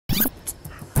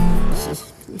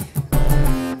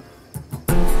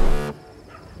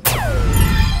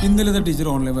ഇന്നലെ teacher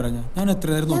online പറഞ്ഞ ഞാൻ എത്ര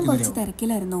നേരം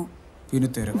തിരക്കിലായിരുന്നു. പിന്നെ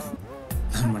തിരക്കും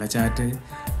നമ്മുടെ ചാറ്റ്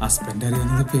ഹസ്ബൻഡ്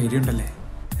അറിയുന്നത് പേടിയുണ്ടല്ലേ?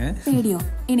 പേടിയോ?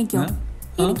 എനിക്കോ?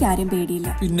 എനിക്കാരും പേടിയില്ല.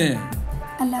 പിന്നെ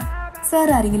അല്ല സാർ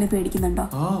ആരെങ്കിലും പേടിക്കുന്നുണ്ടോ?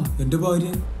 എന്റെ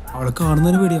ഭാര്യ, അവളെ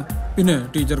കാണുന്നതിന് പേടിയാ. പിന്നെ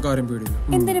ടീച്ചർക്ക് ആരും പേടിയില്ല.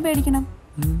 എന്തിനു പേടിക്കണം?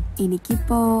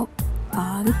 എനിക്കിപ്പോ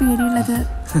ആകെ പേടിയുള്ളത്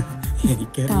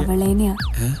തവളേനെയാ.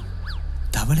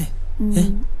 തവളെ?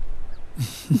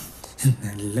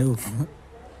 നല്ല ഉപമ.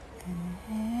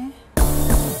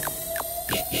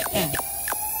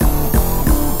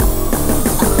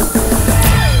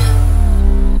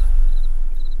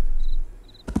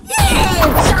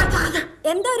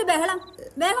 എന്താ ഒരു ബഹളം?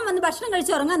 വേഗം വന്ന് ഭക്ഷണം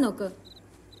കഴിച്ച് ഉറങ്ങാൻ നോക്ക്.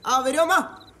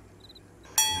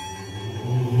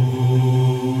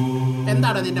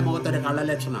 എന്താണ് നിന്റെ മുഖത്തൊരു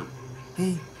കള്ളലക്ഷണം?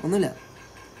 ഒന്നുമില്ല.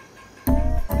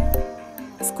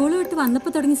 സ്കൂൾ വിട്ട് വന്നപ്പോ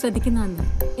തുടങ്ങി ശ്രദ്ധിക്കുന്നതാണ്.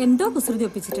 എന്തോ കുസൃതി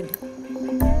ഒപ്പിച്ചിട്ടുണ്ട്.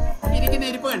 ഇരിക്കുന്ന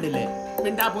ഇരിപ്പ് കണ്ടില്ലേ?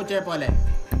 മിണ്ടാപ്പൂച്ചയെ പോലെ.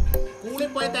 സ്കൂളിൽ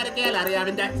പോയി തിരക്കിയാൽ അറിയാം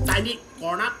അവന്റെ തനി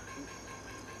കോണം.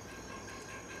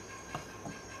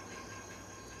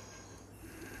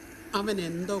 അവൻ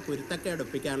എന്തോ കുരുത്തക്കേട്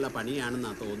ഒപ്പിക്കാനുള്ള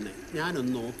പണിയാണെന്നാ തോന്നുന്നേ.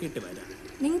 ഞാനൊന്ന് നോക്കിയിട്ട് വരാം.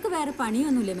 നിങ്ങക്ക് വേറെ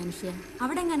പണിയൊന്നുമില്ലേ മനുഷ്യ?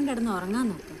 അവിടെ എങ്ങനെ കിടന്ന് ഉറങ്ങാൻ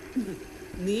നോക്കാം.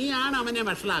 നീയാണ് അവനെ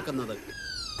വഷളാക്കുന്നത്.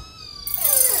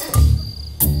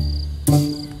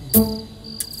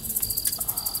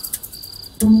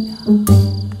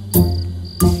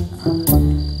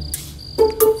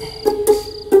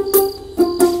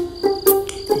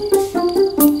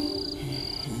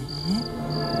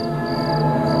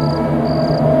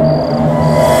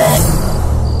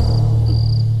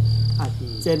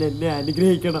 എന്നെ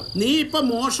അനുഗ്രഹിക്കണം. നീ ഇപ്പൊ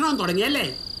മോഷണം തുടങ്ങിയല്ലേ?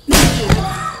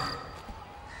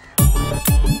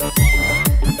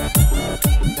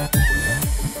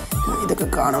 ഇതൊക്കെ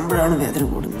കാണുമ്പോഴാണ് വേദന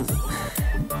കൂടുന്നത്.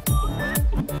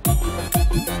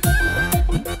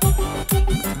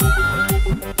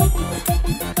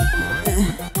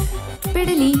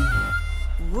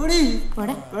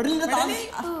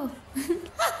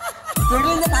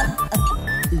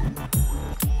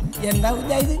 എന്താ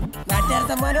ഇത്? നാട്ടുകാർ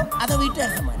സമ്മാനോ അതോ വീട്ടുകാർ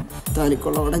സമ്മാനം?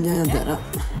 തനിക്കുള്ള ഞാൻ തരാം.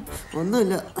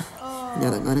 ഒന്നുമില്ല, ഞാൻ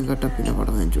ഇറങ്ങാനും കേട്ട പിന്നെ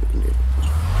പടം ഞാൻ ചോദിക്കേണ്ടി വരും.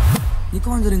 നീ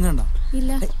കോഞ്ചറിങ് കണ്ടോ?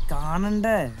 ഇല്ല.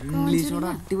 കാണണ്ടേ? ഇംഗ്ലീഷോടെ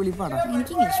അടിപൊളി പടം.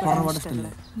 എനിക്ക് ഇംഗ്ലീഷ്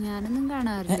ഞാനൊന്നും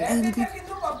കാണാറില്ല.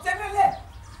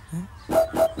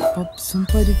 പപ്സും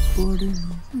പരിപ്പോടും.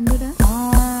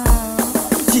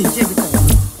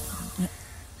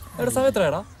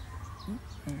 സമയത്രടാ?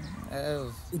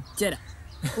 ഉച്ചര.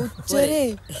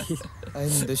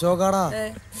 എന്ത് ഷോക്കാടാ?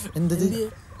 എന്തത്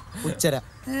ഉച്ചര?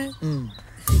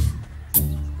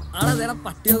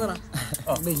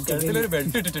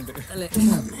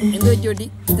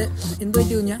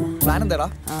 പ്ലാൻ എന്താടാ?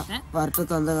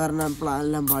 കാരണം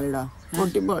പ്ലാനെല്ലാം പാളിടാ.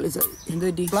 പൊട്ടിപ്പാളി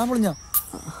പ്ലാൻ പൊളിഞ്ഞാ?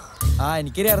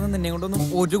 എനിക്കറിയായിരുന്നു നിന്നെ കൊണ്ടൊന്നും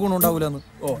ഒരു ഗുണം ഉണ്ടാവൂലെന്ന്.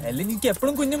 അല്ലെങ്കിൽ എനിക്ക്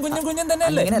എപ്പോഴും കുഞ്ഞും കുഞ്ഞും കുഞ്ഞും തന്നെ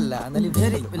അല്ലേ? അങ്ങനെയല്ല.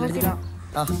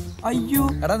 അയ്യോ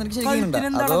എടാ, നിനക്ക് ശരിക്കും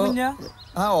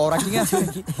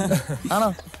ആണോ?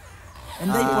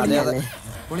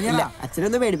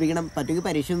 അച്ഛനൊന്ന് പേടിപ്പിക്കണം. പറ്റുമെങ്കിൽ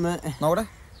പരീക്ഷ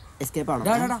എസ്കേപ്പ്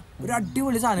ആണോ? ഒരു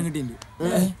അടിപൊളി സാധനം കിട്ടിയിട്ടുണ്ട്.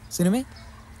 സിനിമ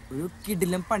ഒരു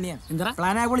കിടിലം പണിയാ. എന്താ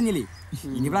പ്ലാൻ ആയ പൊളിഞ്ഞില്ലേ?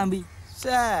 ഇനി പ്ലാൻ ബി.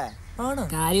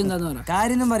 കാര്യം എന്താന്ന് പറ.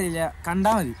 കാര്യൊന്നും പറയില്ല,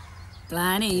 കണ്ടാ മതി.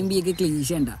 പ്ലാൻ എയും ബി ഒക്കെ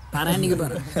ക്ലീശ ഉണ്ടാ പറയാനെങ്കിൽ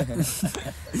പറ.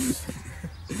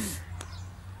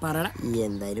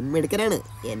 എന്തായാലും മെടുക്കനാണ്,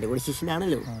 എന്റെ കൂടെ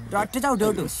ശിഷ്യനാണല്ലോ. ഒറ്റ ചവിട്ട്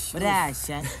കിട്ടും. ഒരാശ.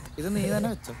 ഇത് നീ തന്നെ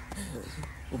വെച്ചോ.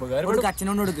 ഉപകാരം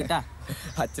അച്ഛനോട് കൊടുക്കട്ടാ.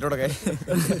 അച്ഛനോടൊക്കെ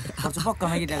കുറച്ച് പൊക്കം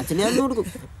വൈകിട്ട് അച്ഛനെ ഞാൻ കൊടുക്കും.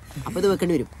 അപ്പൊ ഇത്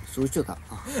വെക്കേണ്ടി വരും, സൂക്ഷിച്ചു വെക്കാം.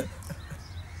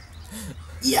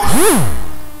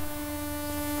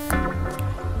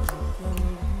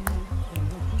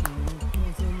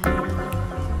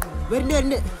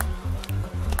 വരണ്ട്.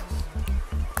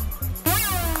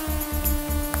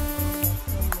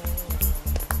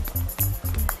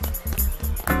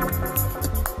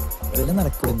 ഇതെല്ലാം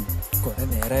നടക്കുന്നു. കൊറേ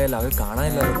നേരമായല്ലോ, അവർ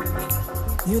കാണാനില്ലല്ലോ.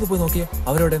 നീ ഒന്ന് പോയി നോക്കിയേ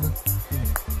അവരോടെ.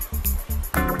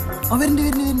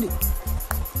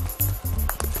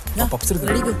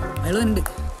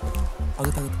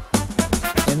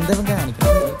 എന്താ കാണിക്കണം?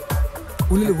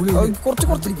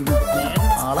 കുറച്ചിരിക്കും.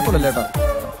 ആളെ കൊല്ലല്ലേട്ടോ.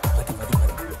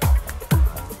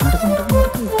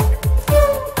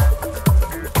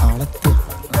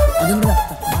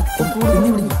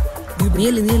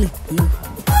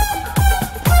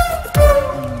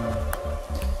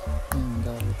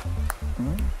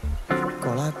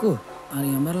 കൊളാക്കോ?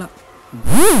 അറിയാൻ പാടില്ല.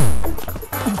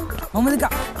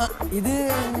 ഇത്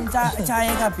ചായ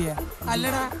കാപ്പിയാ?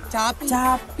 അല്ലടാ,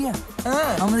 ചാപ്പിയാ.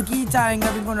 നമുക്ക് ഈ ചായയും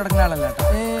കാപ്പിയും കൊണ്ടു നടക്കുന്ന ആളല്ല.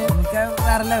 നമുക്ക്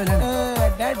വേറെ ലെവലാണ്.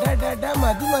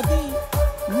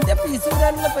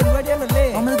 പരിപാടിയാണല്ലേ.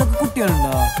 ഇതൊക്കെ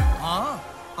കുട്ടികളുണ്ടോ? ആ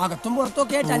അകത്തും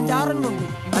പുറത്തൊക്കെ ആയിട്ട് 6 ഉണ്ട്.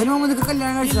 അതിന് മുമ്പ്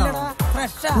കല്യാണം കഴിച്ചോ?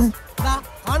 ഫ്രഷാ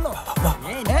ആണോ?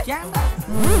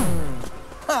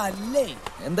 അല്ലേ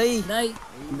എന്തായി?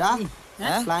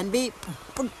 പ്ലാൻ ബി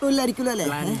പൊട്ടൂല്ലായിരിക്കുമല്ലോ അല്ലേ?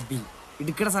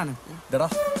 ഇടുക്കട സാധനം ഇതെടാ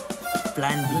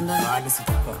പ്ലാൻ ബി.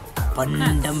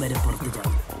 പണ്ടം വരെ പുറത്തു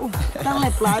ചാവും.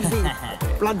 Plan B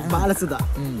plan ബാലസുധ.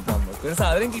 നമുക്കൊരു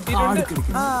സാധനം കിട്ടിയിട്ടുണ്ട്.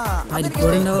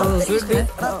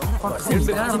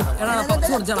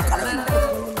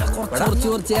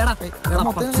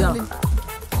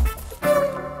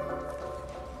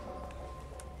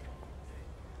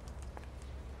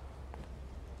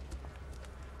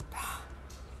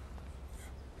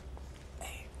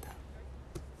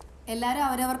 എല്ലാരും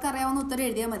അവരവർക്ക് അറിയാവുന്ന ഉത്തരം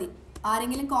എഴുതിയാൽ മതി.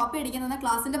 ആരെങ്കിലും കോപ്പി അടിക്കുന്ന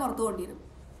ക്ലാസിന്റെ പുറത്തു കൊണ്ടിരും.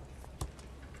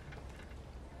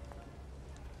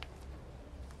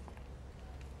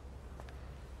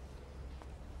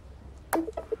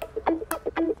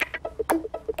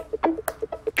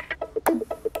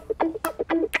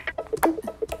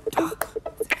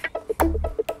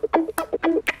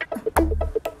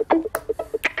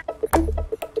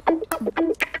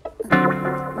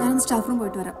 ഞാൻ സ്റ്റാഫ് റൂം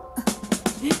പോയിട്ട് വരാം.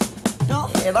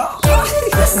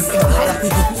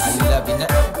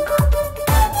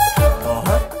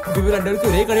 പിന്നെ രണ്ടുപേർക്ക്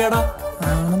ഒരേ കളിയാടാ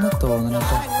ആണെന്ന്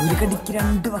തോന്നണട്ടോ. ഒരു കടിക്ക്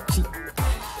 2 പക്ഷി.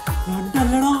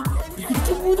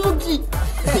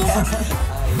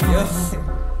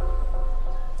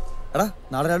 എടാ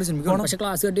നാളെ രാവിലെ സിനിമയ്ക്ക് പോകണം. പക്ഷെ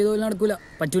ക്ലാസ് കട്ട് ചെയ്ത് നടക്കൂല,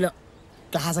 പറ്റൂല.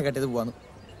 ക്ലാസ് കട്ട് ചെയ്ത് പോവാന്ന്.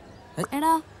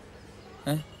 എടാ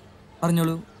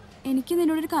പറഞ്ഞോളൂ. എനിക്ക്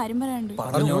നിന്നോടൊരു കാര്യം പറയാനുണ്ട്.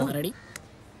 റെഡി?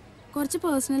 കുറച്ച്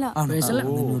പേഴ്സണലാ.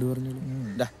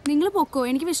 നിങ്ങൾ പൊക്കോ,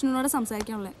 എനിക്ക് വിഷ്ണുവിനോട്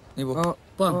സംസാരിക്കാനുള്ളേ. നീ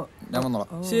പോ, ഞാൻ വന്നോളാം.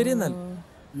 ശരി എന്നാൽ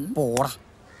പോടാ.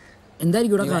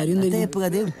 എന്തായിരിക്കും ഇവിടെ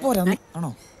കാര്യം? ആണോ?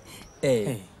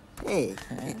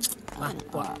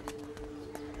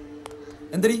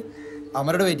 എന്തടി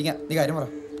അമരോട് വെയിറ്റിംഗാ. നീ കാര്യം പറ.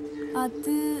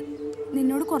 അത്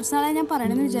നിന്നോട് കുറച്ച് നാളായി ഞാൻ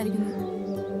പറയണമെന്ന് വിചാരിക്കുന്നു.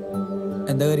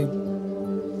 എന്താ കാര്യം?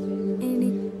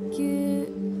 എനിക്ക്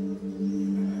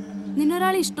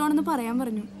നിന്നൊരാൾ ഇഷ്ടമാണെന്ന് പറയാൻ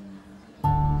പറഞ്ഞു.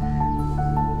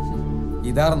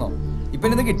 ഇതാർന്നോ ഇപ്പൊ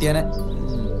ഇത് കിട്ടിയാനെ?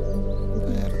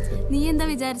 നീ എന്താ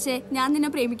വിചാരിച്ചേ ഞാൻ നിന്നെ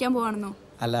പ്രേമിക്കാൻ പോവാണെന്നോ?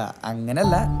 അല്ല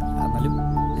അങ്ങനല്ല. എന്നാലും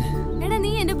എടാ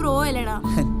നീ എന്റെ ബ്രോ അല്ലേടാ.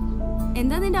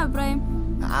 എന്താ നിന്റെ അഭിപ്രായം?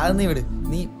 അത് നീ വിട്.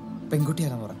 നീ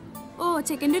പെൺകുട്ടിയാണെന്ന് പറ. ഓ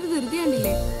ചെക്കൻ്റെ ഒരു ധൃതി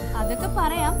കണ്ടില്ലേ? അതൊക്കെ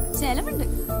പറയാം, ചെലവുണ്ട്.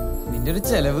 നിന്റെ ഒരു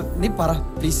ചെലവ് നീ പറ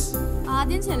പ്ലീസ്.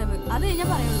 ആദ്യം ചെലവ്, അത് കഴിഞ്ഞാ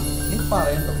പറയുള്ളൂ. നീ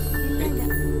പറയണ്ടോ?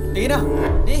 ടീന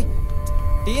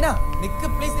ടീന നിക്ക്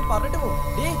പ്ലീസ്. നീ പറഞ്ഞിട്ട് പോ.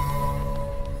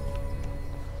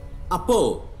 അപ്പോ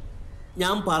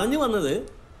ഞാൻ പറഞ്ഞു വന്നത്,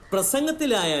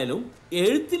 പ്രസംഗത്തിലായാലും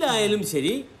എഴുത്തിലായാലും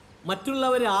ശരി,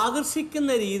 മറ്റുള്ളവരെ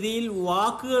ആകർഷിക്കുന്ന രീതിയിൽ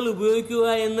വാക്കുകൾ ഉപയോഗിക്കുക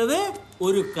എന്നത്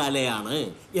ഒരു കലയാണ്.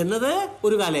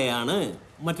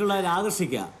 മറ്റുള്ളവരെ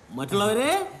ആകർഷിക്കുക,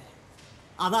 മറ്റുള്ളവരെ,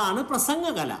 അതാണ്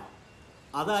പ്രസംഗകല.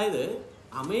 അതായത്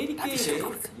അമേരിക്കയിലെ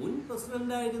മുൻ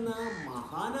പ്രസിഡന്റായിരുന്ന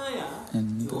മഹാനായ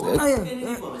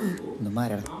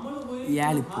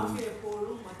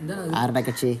ആരുടെ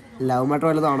കക്ഷി? Love matter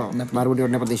വല്ലതാണോ? മറുപടി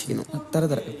ഉടനെ പ്രതീക്ഷിക്കുന്നു.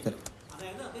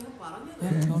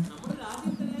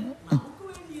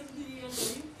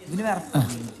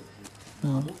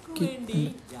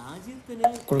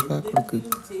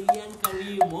 ചെയ്യാൻ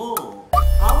കഴിയുമോ?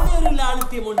 അവിടെ ഒരു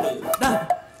ലാളിത്യമുണ്ട്.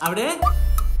 അവിടെ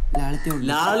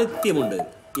ലാളിത്യമുണ്ട്.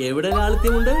 എവിടെ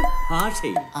ലാളിത്യമുണ്ട്?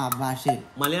 ഭാഷയിൽ.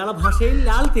 മലയാള ഭാഷയിൽ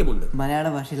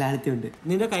ലാളിത്യമുണ്ട്.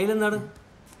 നിന്റെ കയ്യിൽ എന്താണ്?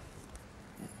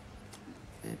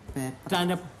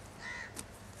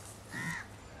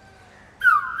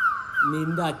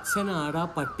 നിന്റെ അച്ഛനാടാ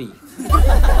പട്ടി.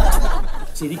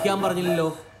 ചിരിക്കാൻ പറഞ്ഞില്ലല്ലോ.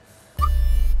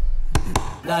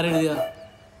 ഇതാരെഴുതിയ?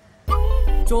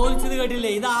 ചോദിച്ചത്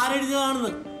കേട്ടില്ലേ? ഇത്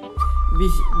ആരെഴുതിയതാണെന്ന്?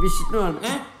 വിഷ്ണു.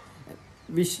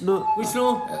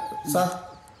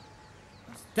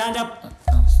 Stand up.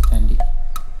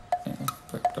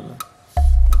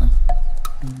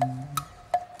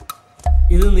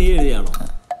 ഇത് നീ എഴുതിയാണോ?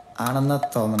 ആണെന്നാ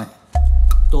തോന്നണേ.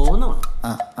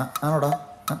 ആണോടാ?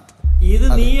 ഇത്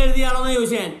നീ എഴുതിയാണോന്ന്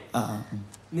ചോദിച്ചാൻ.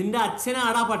 നിന്റെ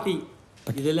അച്ഛനാടാ പട്ടി.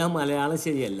 ഇതെല്ലാം മലയാളം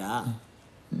ശരിയല്ല.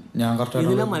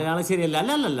 ഇതിലെ മലയാളം ശരിയല്ല.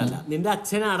 അല്ലല്ല, നിന്റെ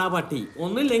അച്ഛനാടാ പട്ടി.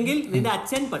 ഒന്നില്ലെങ്കിൽ നിന്റെ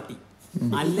അച്ഛൻ പട്ടി,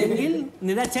 അല്ലെങ്കിൽ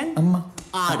നിന്റെ അച്ഛൻ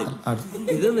ആട്.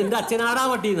 ഇത് നിന്റെ അച്ഛനാടാ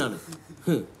പട്ടി എന്നാണ്.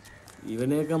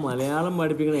 ഇവനെയൊക്കെ മലയാളം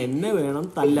പഠിപ്പിക്കണ എന്നെ വേണം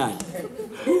തല്ലാൻ.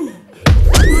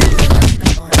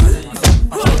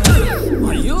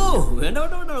 അയ്യോ വേണ്ട.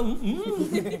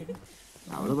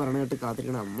 അവള് പറഞ്ഞ കേട്ട്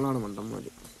കാത്തിരിക്കണ നമ്മളാണ് മണ്ടന്മാര്.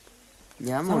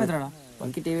 ഞാൻ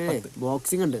എനിക്ക് ടിവിയിലെ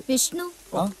ബോക്സിംഗ് ഉണ്ട്. വിഷ്ണു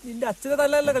നിന്റെ അച്ഛനെ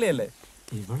തല്ലല്ല കളിയല്ലേ?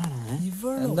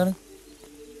 എന്താണ്?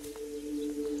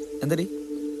 എന്തടി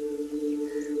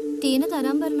ടീന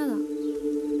തരാൻ പറഞ്ഞതാ.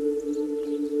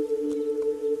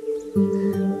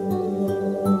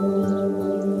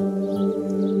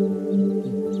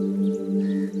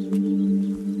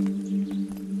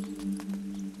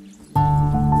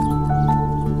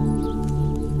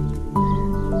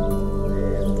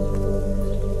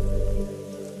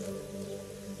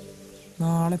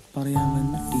 നാളെ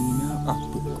പറയാമെന്ന് ടീന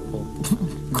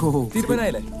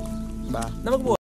തീരുമാനമായില്ലേ നമുക്ക്